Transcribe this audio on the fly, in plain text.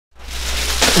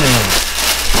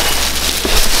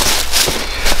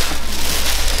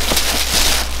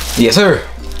Yes, sir.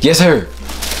 Yes, sir.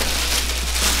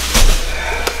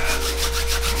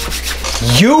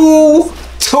 YouTube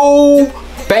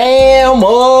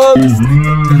family.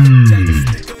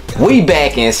 We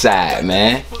back inside,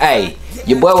 man. Hey,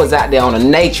 your boy was out there on a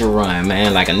nature run,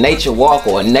 man. Like a nature walk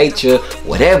or a nature,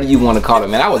 whatever you want to call it,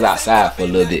 man. I was outside for a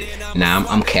little bit. Nah,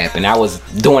 I'm capping. I was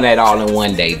doing that all in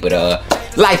one day, but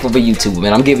life of a YouTuber,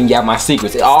 man. I'm giving y'all my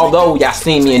secrets. Although y'all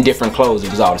seen me in different clothes,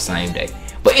 it was all the same day.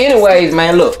 But anyways,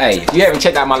 man, look, hey, if you haven't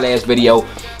checked out my last video,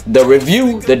 the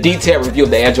review, the detailed review of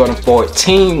the Air Jordan 4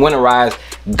 Team Winterize,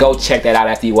 go check that out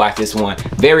after you watch this one.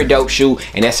 Very dope shoe,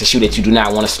 and that's a shoe that you do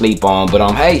not want to sleep on. But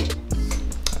hey,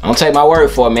 don't take my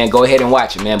word for it, man. Go ahead and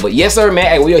watch it, man. But yes, sir, man.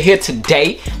 Hey, we are here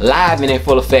today, live and in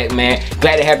full effect, man.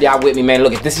 Glad to have y'all with me, man.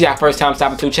 Look, if this is your first time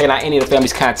stopping through, checking out any of the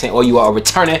family's content, or you are a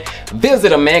returning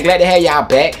visitor, man, glad to have y'all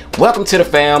back. Welcome to the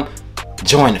fam.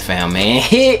 Join the fam, man.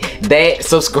 Hit that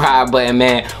subscribe button,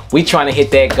 man. We trying to hit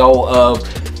that goal of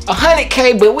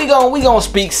 100K, but we gonna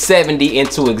speak 70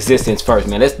 into existence first,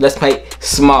 man. Let's make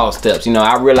small steps. You know,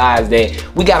 I realize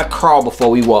that we gotta crawl before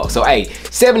we walk. So hey,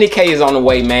 70K is on the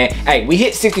way, man. Hey, we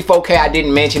hit 64K. I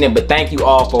didn't mention it, but thank you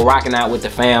all for rocking out with the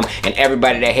fam and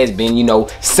everybody that has been, you know,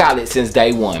 solid since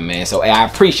day one, man. So hey, I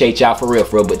appreciate y'all for real.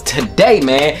 But today,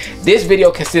 man, this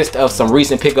video consists of some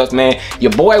recent pickups, man.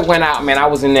 Your boy went out, man. I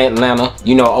was in Atlanta,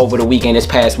 you know, over the weekend, this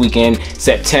past weekend,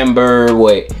 September,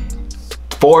 what?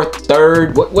 4th,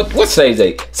 3rd, what's today's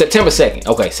date? September 2nd.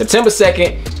 Okay, September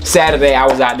 2nd, Saturday, I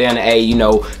was out there in the you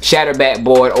know, Shatter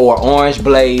Backboard or Orange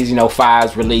Blaze, you know,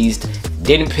 5s released.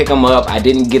 Didn't pick them up. I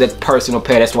didn't get a personal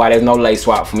pair. That's why there's no lace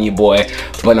swap from your boy.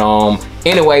 But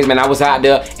anyways, man, I was out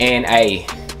there and hey,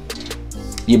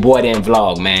 your boy didn't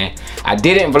vlog, man. I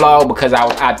didn't vlog because I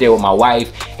was out there with my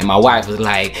wife, and my wife was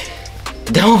like,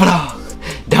 don't vlog.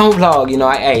 Don't vlog, you know.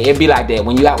 Hey, it be like that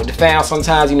when you out with the fam.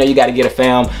 Sometimes, you know, you got to get a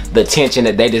fam the attention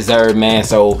that they deserve, man.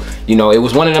 So, you know, it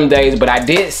was one of them days, but I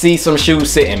did see some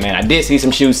shoes sitting, man. I did see some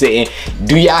shoes sitting.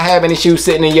 Do y'all have any shoes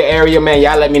sitting in your area, man?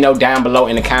 Y'all let me know down below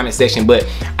in the comment section. But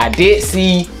I did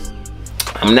see,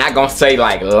 I'm not gonna say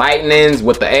like lightnings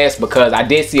with the S, because I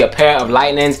did see a pair of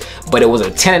lightnings, but it was a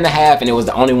 10.5 and it was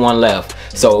the only one left.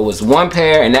 So it was one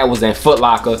pair, and that was in Foot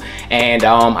Locker. And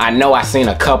I know I seen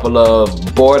a couple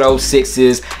of Bordeaux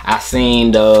 6s. I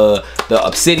seen the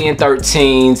Obsidian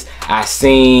 13s. I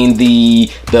seen the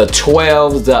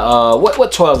 12s.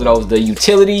 What 12s are those? The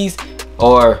utilities,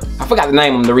 or I forgot the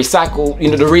name of them. The recycle, you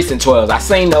know, the recent 12s. I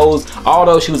seen those. All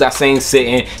those shoes I seen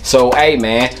sitting. So hey,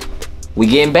 man, we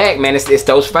getting back, man. It's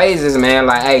those phases, man.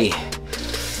 Like hey,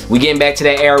 we getting back to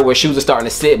that era where shoes are starting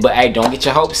to sit. But hey, don't get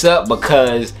your hopes up,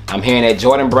 because I'm hearing that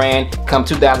Jordan brand come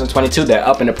 2022, they're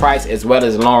upping the price as well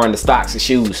as lowering the stocks of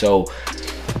shoes. So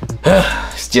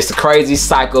it's just a crazy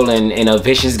cycle and a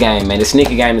vicious game, man. The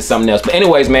sneaker game is something else. But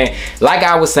anyways, man, like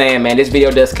I was saying, man, this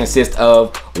video does consist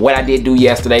of what I did do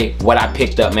yesterday, what I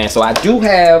picked up, man. So I do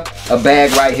have a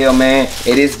bag right here, man.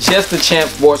 It is just a Champ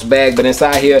Sports bag, but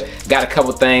inside here got a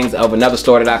couple things of another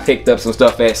store that I picked up some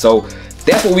stuff at. So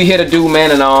that's what we here to do,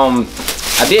 man. And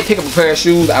I did pick up a pair of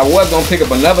shoes. I was gonna pick up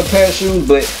another pair of shoes,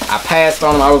 but I passed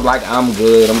on them. I was like, I'm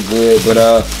good.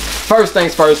 But first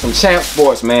things first, from Champ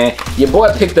Sports, man, your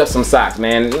boy picked up some socks,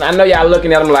 man. I know y'all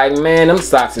looking at them like, man, them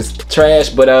socks is trash,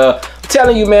 but I'm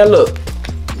telling you, man, look,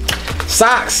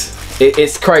 socks,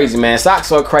 it's crazy, man.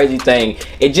 Socks are a crazy thing.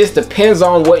 It just depends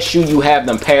on what shoe you have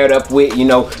them paired up with. You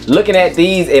know, looking at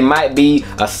these, it might be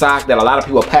a sock that a lot of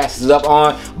people passes up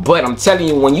on, but I'm telling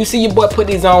you, when you see your boy put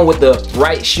these on with the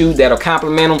right shoe that'll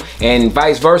complement them and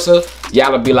vice versa,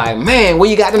 y'all will be like, man, where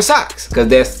you got them socks? Because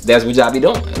that's what y'all be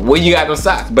doing. Where you got them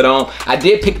socks? But I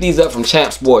did pick these up from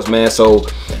Champ Sports, man. So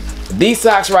these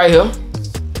socks right here,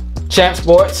 Champ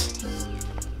Sports,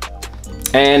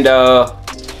 and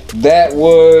that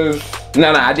was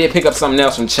no, I did pick up something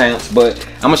else from Champs, but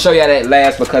I'm gonna show y'all that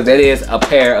last, because that is a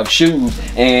pair of shoes,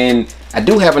 and I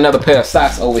do have another pair of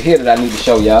socks over here that I need to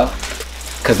show y'all,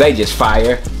 because they just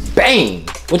fire. Bang!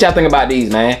 What y'all think about these,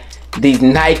 man? These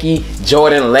Nike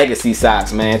Jordan Legacy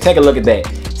socks, man. Take a look at that.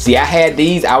 See, I had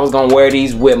these. I was gonna wear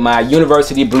these with my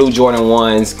University Blue Jordan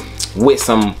 1s with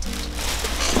some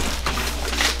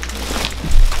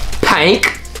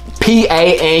Pank,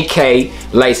 P-A-N-K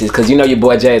laces, because you know your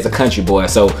boy Jay is a country boy.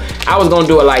 So I was gonna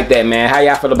do it like that, man. How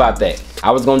y'all feel about that? I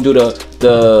was gonna do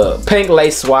the pink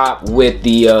lace swap with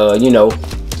the you know,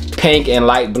 pink and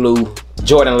light blue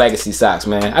Jordan Legacy socks,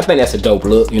 man. I think that's a dope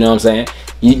look, you know what I'm saying?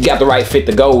 You got the right fit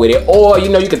to go with it. Or, you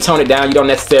know, you can tone it down. You don't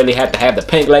necessarily have to have the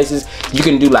pink laces. You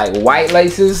can do like white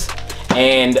laces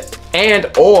and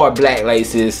or black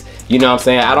laces. You know what I'm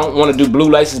saying? I don't want to do blue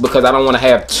laces because I don't want to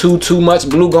have too much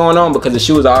blue going on, because the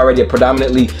shoe is already a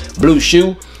predominantly blue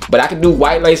shoe. But I can do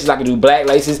white laces, I can do black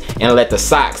laces, and let the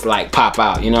socks like pop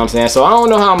out, you know what I'm saying? So I don't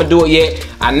know how I'm gonna do it yet.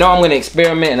 I know I'm gonna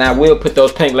experiment, and I will put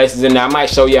those pink laces in there. I might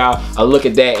show y'all a look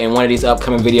at that in one of these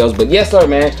upcoming videos. But yes sir,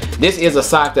 man, this is a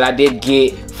sock that I did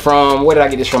get from, where did I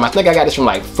get this from? I think I got this from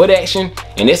like Foot Action,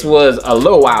 and this was a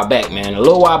little while back, man. A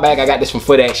little while back I got this from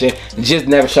Foot Action, just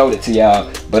never showed it to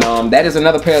y'all. But that is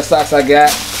another pair of socks I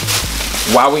got.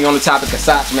 While we on the topic of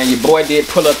socks, man, your boy did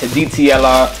pull up to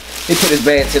DTLR. He put his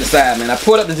bag to the side, man. I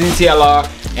pulled up the DTLR,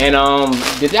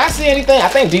 and did y'all see anything? I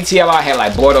think DTLR had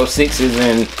like Bordeaux 6s,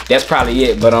 and that's probably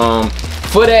it. But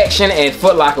Foot Action and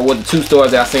Foot Locker were the two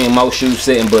stores that I seen most shoes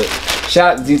sitting. But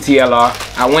shout out to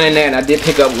DTLR. I went in there and I did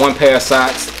pick up one pair of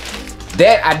socks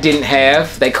that I didn't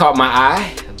have. They caught my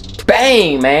eye.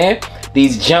 Bang, man.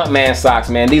 These Jumpman socks,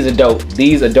 man. These are dope.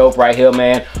 These are dope right here,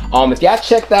 man. If y'all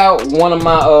checked out one of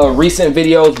my recent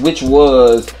videos, which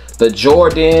was the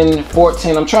Jordan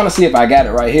 14. I'm trying to see if I got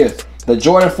it right here. The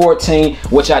Jordan 14,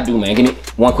 which I do, man. Give me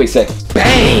one quick second.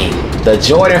 Bang! The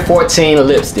Jordan 14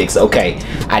 lipsticks. Okay,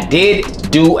 I did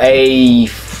do a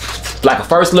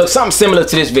first look, something similar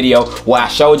to this video, where I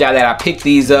showed y'all that I picked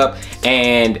these up,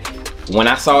 and when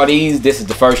I saw these, this is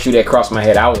the first shoe that crossed my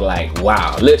head. I was like,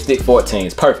 wow, lipstick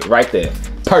 14s, perfect right there,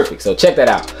 perfect. So check that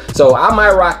out. So I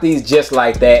might rock these just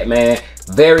like that, man.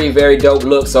 Very, very dope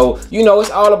look. So, you know, it's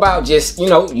all about just, you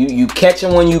know, you catch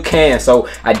them when you can. So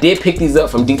I did pick these up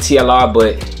from DTLR,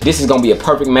 but this is gonna be a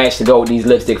perfect match to go with these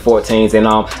lipstick 14s. And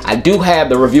I do have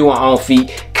the review on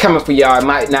feet coming for y'all. It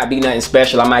might not be nothing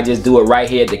special. I might just do it right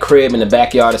here at the crib in the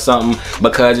backyard or something,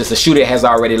 because it's a shoe that has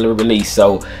already released.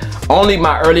 So only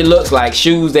my early looks, like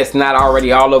shoes that's not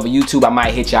already all over YouTube, I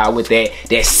might hit y'all with that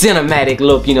cinematic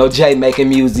look, you know, Jay making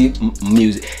music,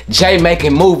 Jay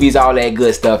making movies, all that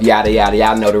good stuff, yada yada,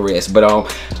 y'all know the rest. But I'm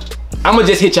gonna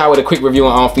just hit y'all with a quick review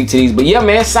on feet to these. But yeah,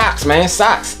 man, socks, man,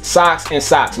 socks and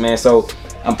socks, man. So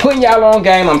I'm putting y'all on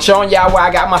game. I'm showing y'all where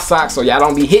I got my socks, so y'all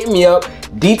don't be hitting me up.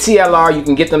 DTLR, you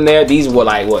can get them there. These were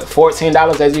like what,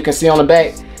 $14, as you can see on the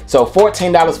back. So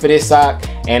 $14 for this sock,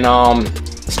 and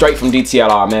straight from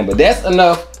DTLR, man. But that's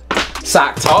enough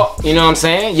sock talk, you know what I'm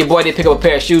saying? Your boy did pick up a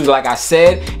pair of shoes, like I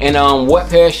said, and what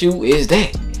pair of shoe is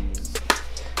that?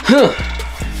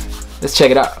 Let's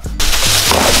check it out.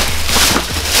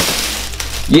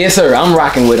 Yes sir, I'm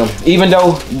rocking with them. Even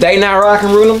though they not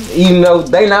rocking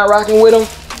with them,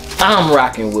 I'm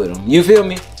rocking with them. You feel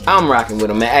me? I'm rocking with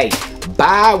them, man. Hey,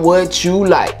 buy what you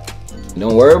like.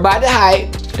 Don't worry about the hype.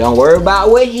 Don't worry about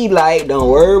what he like. Don't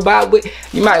worry about what,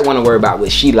 you might want to worry about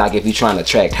what she like if you're trying to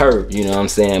attract her, you know what I'm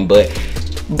saying? But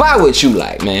buy what you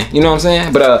like, man. You know what I'm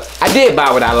saying? But I did buy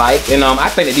what I like, and I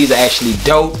think that these are actually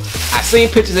dope. I seen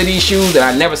pictures of these shoes, and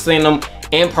I never seen them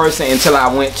in person until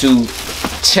I went to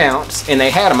Champs and they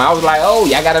had them. I was like, oh,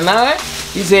 y'all got a 9?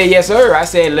 He said, yes sir. I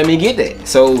said, let me get that.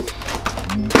 So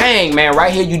bang, man,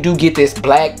 right here you do get this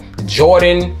black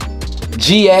Jordan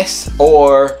GS,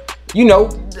 or you know,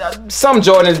 some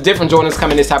Jordans, different Jordans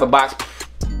come in this type of box.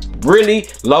 Really,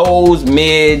 lows,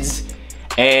 mids,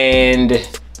 and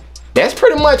that's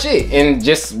pretty much it. And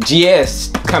just GS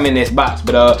come in this box.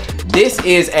 But this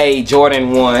is a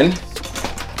Jordan 1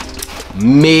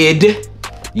 mid.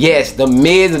 Yes, the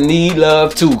mids need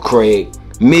love too, Craig.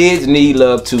 Mids need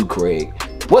love too, Craig.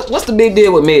 What's the big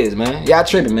deal with mids, man? Y'all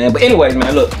tripping, man. But anyways,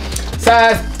 man, look.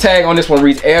 Size tag on this one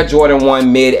reads Air Jordan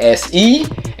 1 Mid SE,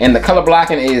 and the color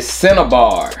blocking is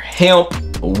Cinnabar Hemp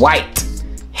White.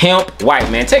 Hemp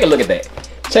White, man. Take a look at that.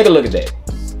 Take a look at that.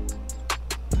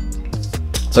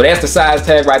 So that's the size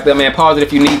tag right there, man. Pause it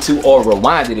if you need to, or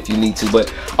rewind it if you need to.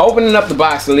 But opening up the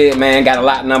box lid, man, got a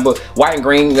lot number, white and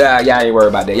green. Y'all ain't worried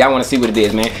about that. Y'all want to see what it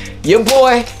is, man. Your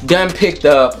boy done picked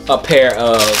up a pair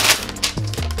of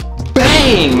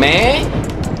bang, man,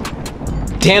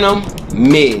 denim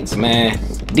mids, man.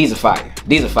 These are fire.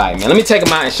 These are fire, man. Let me take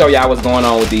them out and show y'all what's going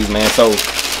on with these, man. So,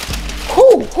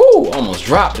 almost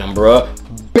dropped them, bruh.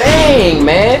 Bang,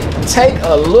 man. Take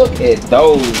a look at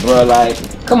those, bruh.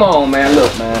 Like, come on, man.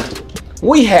 Look, man.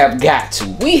 We have got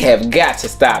to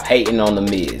stop hating on the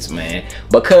mids, man,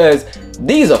 because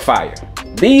these are fire.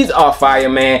 These are fire,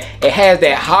 man. It has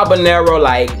that habanero,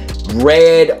 like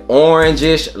red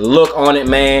orangish look on it,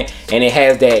 man, and it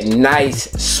has that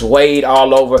nice suede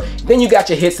all over. Then you got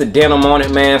your hits of denim on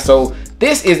it, man. So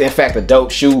this is in fact a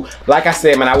dope shoe. Like I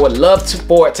said, man, I would love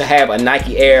for it to have a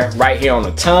Nike Air right here on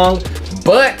the tongue,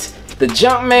 but the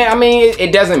Jumpman, I mean,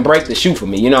 it doesn't break the shoe for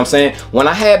me, you know what I'm saying? When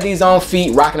I have these on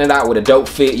feet, rocking it out with a dope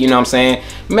fit, you know what I'm saying?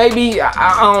 Maybe,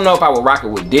 I don't know if I would rock it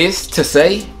with this to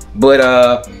say,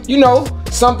 but you know,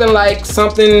 something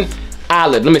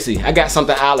olive. Let me see. I got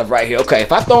something olive right here. Okay,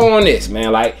 if I throw on this,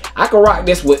 man, like I could rock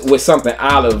this with something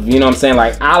olive. You know what I'm saying?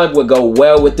 Like olive would go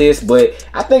well with this, but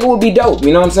I think it would be dope.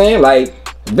 You know what I'm saying? Like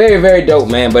very, very dope,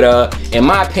 man. But in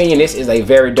my opinion, this is a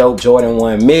very dope Jordan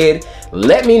 1 mid.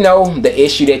 Let me know the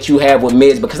issue that you have with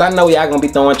mids, because I know y'all gonna be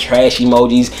throwing trash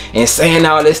emojis and saying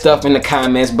all this stuff in the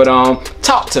comments. But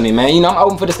talk to me, man. You know, I'm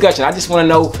open for discussion. I just want to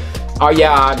know, are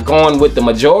y'all going with the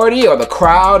majority or the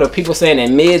crowd of people saying that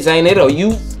mids ain't it, or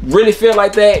you really feel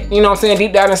like that, you know what I'm saying,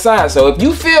 deep down inside? So if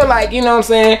you feel like, you know what I'm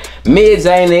saying, mids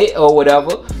ain't it or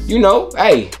whatever, you know,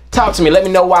 hey, talk to me. Let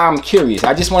me know why. I'm curious.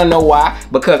 I just want to know why,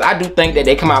 because I do think that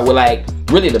they come out with like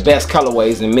really the best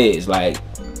colorways in mids. Like,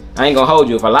 I ain't gonna hold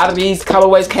you. If a lot of these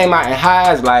colorways came out in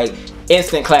highs, like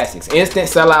instant classics, instant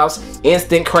sellouts,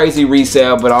 instant crazy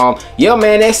resale. But yo,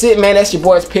 man, that's it, man. That's your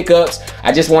boy's pickups.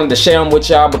 I just wanted to share them with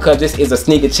y'all because this is a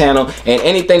sneaker channel, and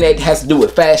anything that has to do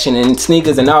with fashion and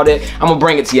sneakers and all that, I'm gonna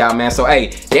bring it to y'all, man. So hey,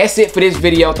 that's it for this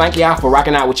video. Thank y'all for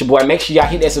rocking out with your boy. Make sure y'all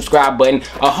hit that subscribe button.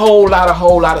 A whole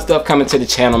lot of stuff coming to the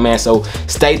channel, man. So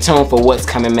stay tuned for what's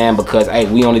coming, man, because hey,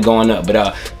 we only going up.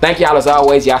 But thank y'all as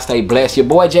always. Y'all stay blessed. Your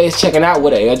boy Jay is checking out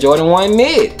with a Air Jordan 1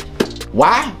 mid.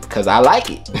 Why? Because I like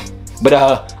it. But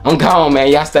I'm gone, man.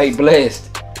 Y'all stay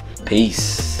blessed.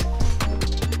 Peace.